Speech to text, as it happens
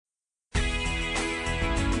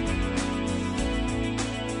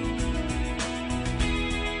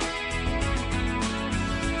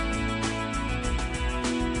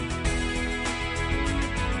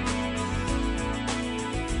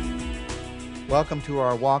Welcome to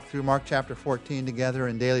our walk through Mark chapter 14 together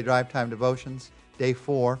in Daily Drive Time Devotions, Day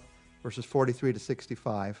 4, verses 43 to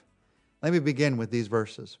 65. Let me begin with these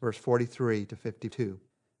verses, verse 43 to 52.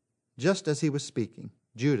 Just as he was speaking,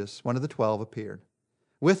 Judas, one of the 12, appeared.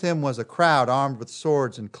 With him was a crowd armed with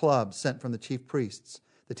swords and clubs sent from the chief priests,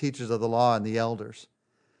 the teachers of the law, and the elders.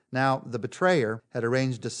 Now the betrayer had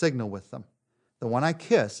arranged a signal with them. The one I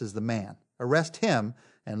kiss is the man. Arrest him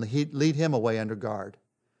and lead him away under guard.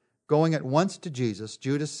 Going at once to Jesus,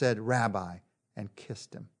 Judas said, Rabbi, and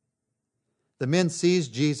kissed him. The men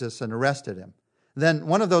seized Jesus and arrested him. Then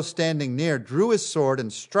one of those standing near drew his sword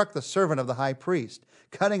and struck the servant of the high priest,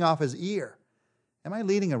 cutting off his ear. Am I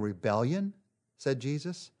leading a rebellion, said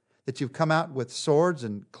Jesus, that you've come out with swords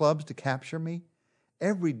and clubs to capture me?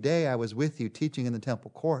 Every day I was with you teaching in the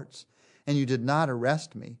temple courts, and you did not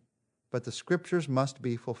arrest me, but the scriptures must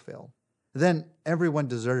be fulfilled. Then everyone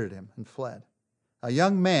deserted him and fled. A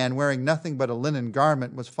young man wearing nothing but a linen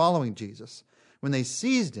garment was following Jesus. When they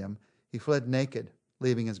seized him, he fled naked,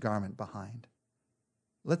 leaving his garment behind.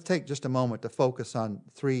 Let's take just a moment to focus on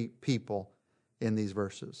three people in these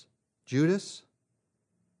verses. Judas,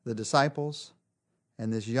 the disciples,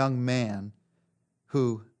 and this young man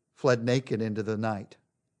who fled naked into the night.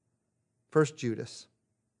 First, Judas.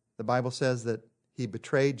 The Bible says that he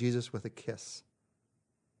betrayed Jesus with a kiss.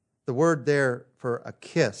 The word there for a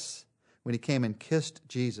kiss, when he came and kissed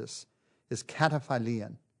Jesus, is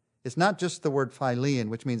kataphilion. It's not just the word philion,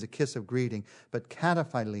 which means a kiss of greeting, but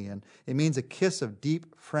kataphilion. It means a kiss of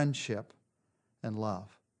deep friendship and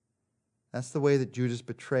love. That's the way that Judas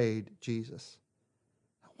betrayed Jesus.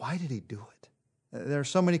 Why did he do it? There are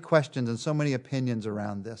so many questions and so many opinions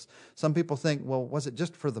around this. Some people think, well, was it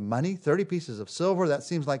just for the money? 30 pieces of silver? That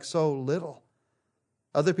seems like so little.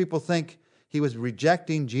 Other people think he was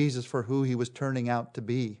rejecting Jesus for who he was turning out to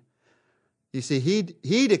be. You see,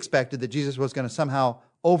 he'd expected that Jesus was going to somehow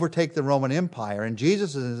overtake the Roman Empire, and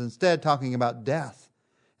Jesus is instead talking about death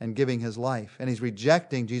and giving his life. And he's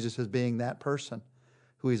rejecting Jesus as being that person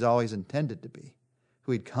who he's always intended to be,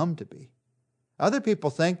 who he'd come to be. Other people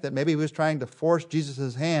think that maybe he was trying to force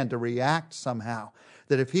Jesus' hand to react somehow,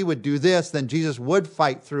 that if he would do this, then Jesus would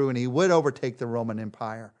fight through and he would overtake the Roman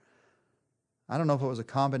Empire. I don't know if it was a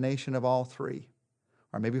combination of all three,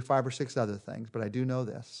 or maybe 5 or 6 other things, but I do know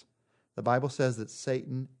this. The Bible says that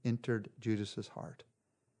Satan entered Judas' heart,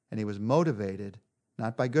 and he was motivated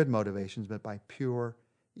not by good motivations, but by pure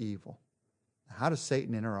evil. How does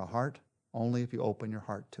Satan enter a heart? Only if you open your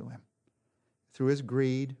heart to him. Through his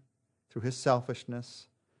greed, through his selfishness,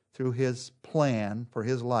 through his plan for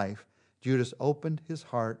his life, Judas opened his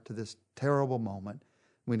heart to this terrible moment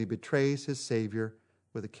when he betrays his Savior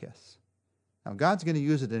with a kiss. Now, God's going to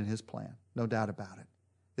use it in his plan, no doubt about it.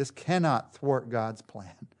 This cannot thwart God's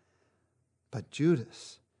plan. But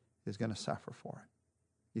Judas is going to suffer for it.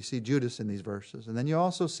 You see Judas in these verses. And then you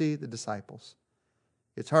also see the disciples.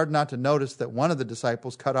 It's hard not to notice that one of the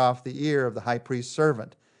disciples cut off the ear of the high priest's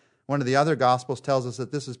servant. One of the other Gospels tells us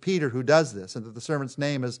that this is Peter who does this, and that the servant's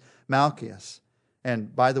name is Malchus.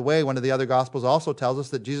 And by the way, one of the other Gospels also tells us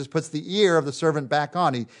that Jesus puts the ear of the servant back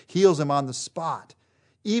on. He heals him on the spot.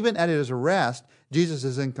 Even at his arrest, Jesus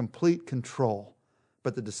is in complete control.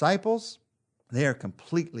 But the disciples, they are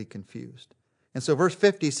completely confused. And so verse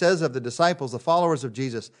 50 says of the disciples, the followers of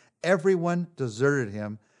Jesus, everyone deserted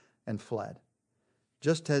him and fled.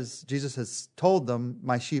 Just as Jesus has told them,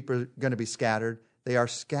 my sheep are going to be scattered, they are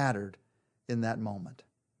scattered in that moment.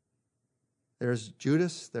 There's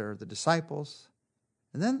Judas, there are the disciples.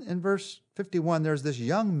 And then in verse 51, there's this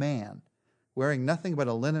young man wearing nothing but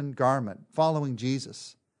a linen garment following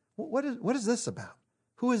Jesus. What is this about?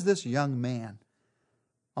 Who is this young man?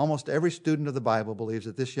 Almost every student of the Bible believes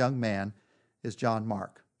that this young man is John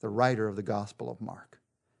Mark, the writer of the Gospel of Mark.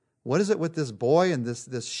 What is it with this boy and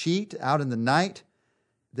this sheet out in the night?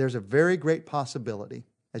 There's a very great possibility,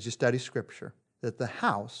 as you study Scripture, that the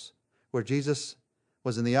house where Jesus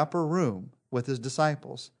was in the upper room with his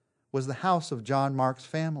disciples was the house of John Mark's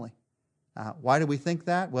family. Why do we think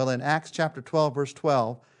that? Well, in Acts chapter 12, verse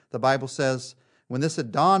 12, the Bible says, when this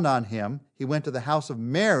had dawned on him, he went to the house of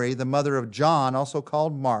Mary, the mother of John, also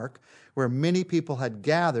called Mark, where many people had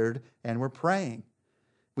gathered and were praying.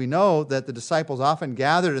 We know that the disciples often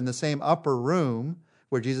gathered in the same upper room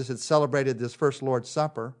where Jesus had celebrated this first Lord's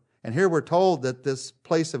Supper. And here we're told that this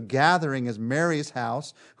place of gathering is Mary's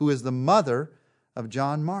house, who is the mother of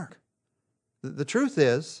John Mark. The truth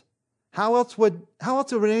is, how else would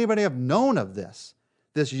anybody have known of this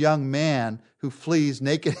young man who flees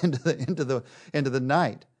naked into the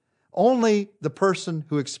night? Only the person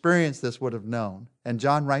who experienced this would have known. And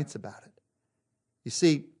John writes about it. You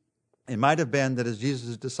see, It might have been that as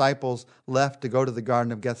Jesus' disciples left to go to the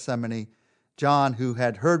Garden of Gethsemane, John, who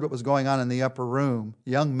had heard what was going on in the upper room,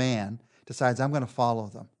 young man, decides, I'm going to follow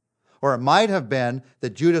them. Or it might have been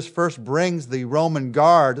that Judas first brings the Roman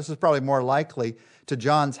guard, this is probably more likely, to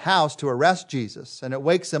John's house to arrest Jesus. And it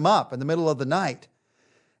wakes him up in the middle of the night.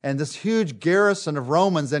 And this huge garrison of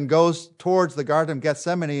Romans then goes towards the Garden of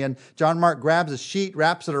Gethsemane, and John Mark grabs a sheet,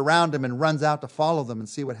 wraps it around him, and runs out to follow them and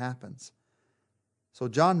see what happens. So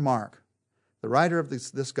John Mark, the writer of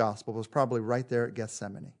this gospel, was probably right there at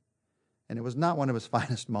Gethsemane. And it was not one of his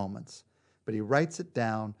finest moments, but he writes it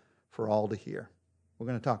down for all to hear. We're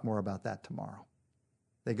going to talk more about that tomorrow.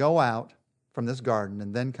 They go out from this garden,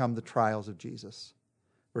 and then come the trials of Jesus.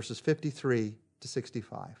 Verses 53 to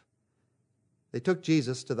 65. They took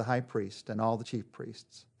Jesus to the high priest, and all the chief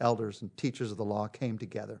priests, elders, and teachers of the law came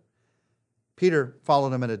together. Peter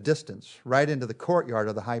followed him at a distance, right into the courtyard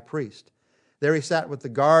of the high priest. There he sat with the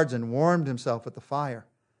guards and warmed himself at the fire.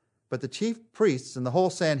 But the chief priests and the whole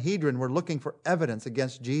Sanhedrin were looking for evidence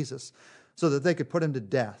against Jesus so that they could put him to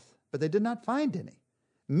death. But they did not find any.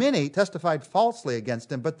 Many testified falsely against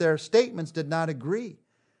him, but their statements did not agree.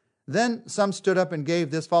 Then some stood up and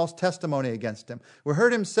gave this false testimony against him. We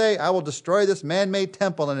heard him say, I will destroy this man-made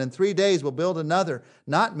temple, and in 3 days will build another,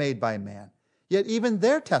 not made by man. Yet even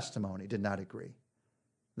their testimony did not agree.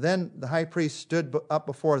 Then the high priest stood up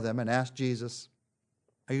before them and asked Jesus,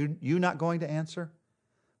 Are you not going to answer?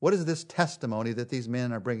 What is this testimony that these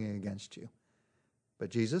men are bringing against you? But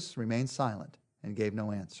Jesus remained silent and gave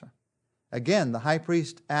no answer. Again, the high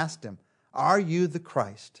priest asked him, Are you the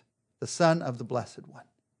Christ, the Son of the Blessed One?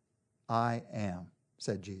 I am,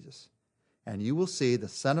 said Jesus. And you will see the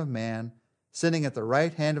Son of Man sitting at the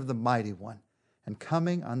right hand of the Mighty One and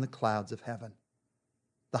coming on the clouds of heaven.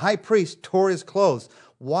 The high priest tore his clothes.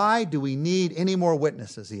 Why do we need any more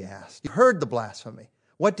witnesses, he asked. You heard the blasphemy.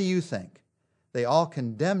 What do you think? They all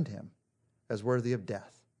condemned him as worthy of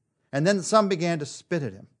death. And then some began to spit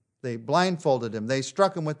at him. They blindfolded him. They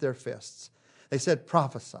struck him with their fists. They said,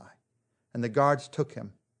 Prophesy. And the guards took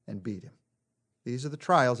him and beat him. These are the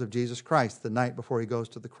trials of Jesus Christ the night before he goes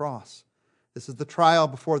to the cross. This is the trial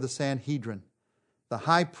before the Sanhedrin. The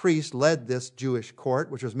high priest led this Jewish court,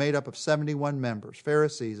 which was made up of 71 members,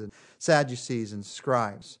 Pharisees and Sadducees and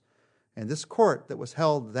scribes. And this court that was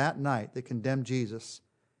held that night that condemned Jesus,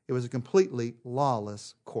 it was a completely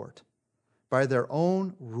lawless court. By their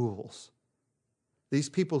own rules, these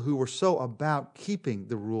people who were so about keeping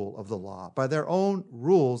the rule of the law, by their own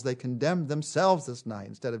rules, they condemned themselves this night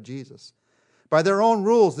instead of Jesus. By their own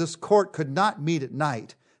rules, this court could not meet at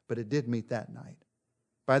night, but it did meet that night.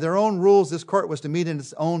 By their own rules, this court was to meet in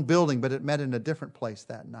its own building, but it met in a different place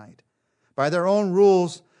that night. By their own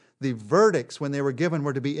rules, the verdicts, when they were given,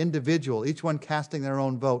 were to be individual, each one casting their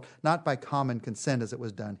own vote, not by common consent as it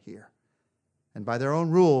was done here. And by their own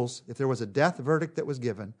rules, if there was a death verdict that was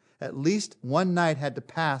given, at least one night had to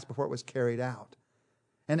pass before it was carried out.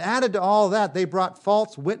 And added to all that, they brought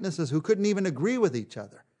false witnesses who couldn't even agree with each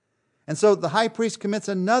other. And so the high priest commits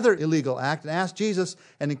another illegal act and asks Jesus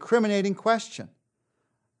an incriminating question.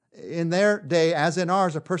 In their day, as in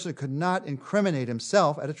ours, a person could not incriminate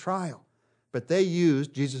himself at a trial. But they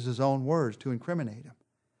used Jesus' own words to incriminate him.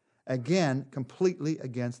 Again, completely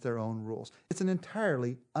against their own rules. It's an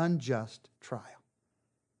entirely unjust trial.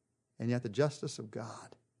 And yet the justice of God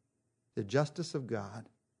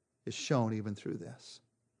is shown even through this.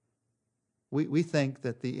 We think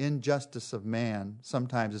that the injustice of man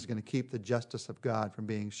sometimes is going to keep the justice of God from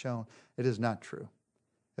being shown. It is not true.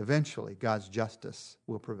 Eventually, God's justice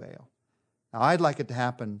will prevail. Now, I'd like it to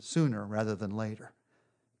happen sooner rather than later.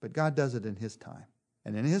 But God does it in His time.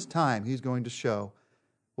 And in His time, He's going to show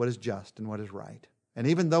what is just and what is right. And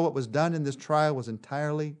even though what was done in this trial was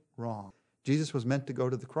entirely wrong, Jesus was meant to go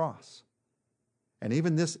to the cross. And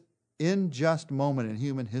even this unjust moment in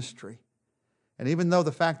human history, and even though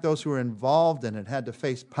the fact those who were involved in it had to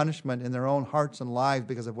face punishment in their own hearts and lives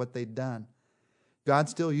because of what they'd done, God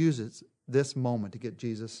still uses this moment to get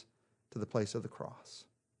Jesus to the place of the cross.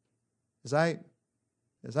 As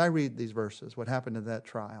I read these verses, what happened in that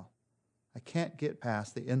trial, I can't get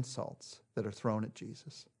past the insults that are thrown at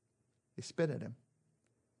Jesus. They spit at him.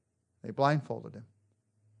 They blindfolded him.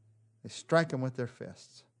 They strike him with their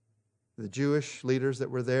fists. The Jewish leaders that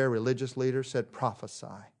were there, religious leaders, said, Prophesy,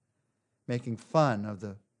 making fun of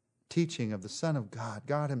the teaching of the Son of God,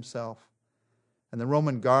 God Himself. And the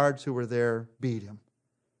Roman guards who were there beat him.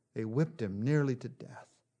 They whipped him nearly to death.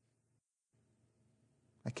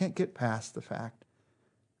 I can't get past the fact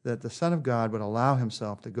that the Son of God would allow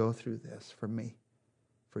Himself to go through this for me,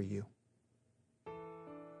 for you.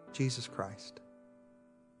 Jesus Christ.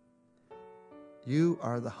 You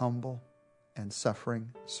are the humble and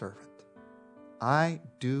suffering servant. I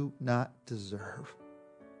do not deserve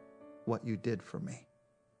what you did for me,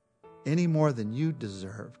 any more than you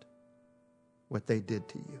deserved what they did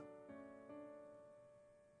to you.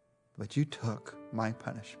 But you took my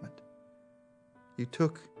punishment. You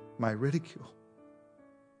took my ridicule.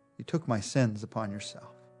 You took my sins upon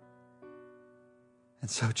yourself. And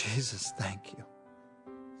so, Jesus, thank you.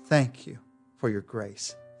 Thank you for your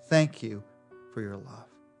grace. Thank you for your love.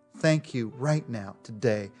 Thank you right now,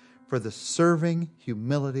 today, for the serving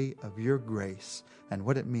humility of your grace and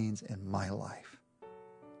what it means in my life.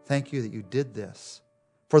 Thank you that you did this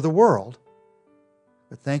for the world,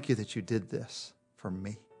 but thank you that you did this for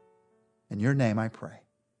me. In your name I pray.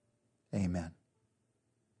 Amen.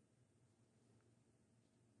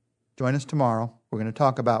 Join us tomorrow. We're going to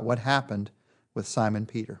talk about what happened with Simon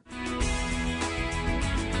Peter.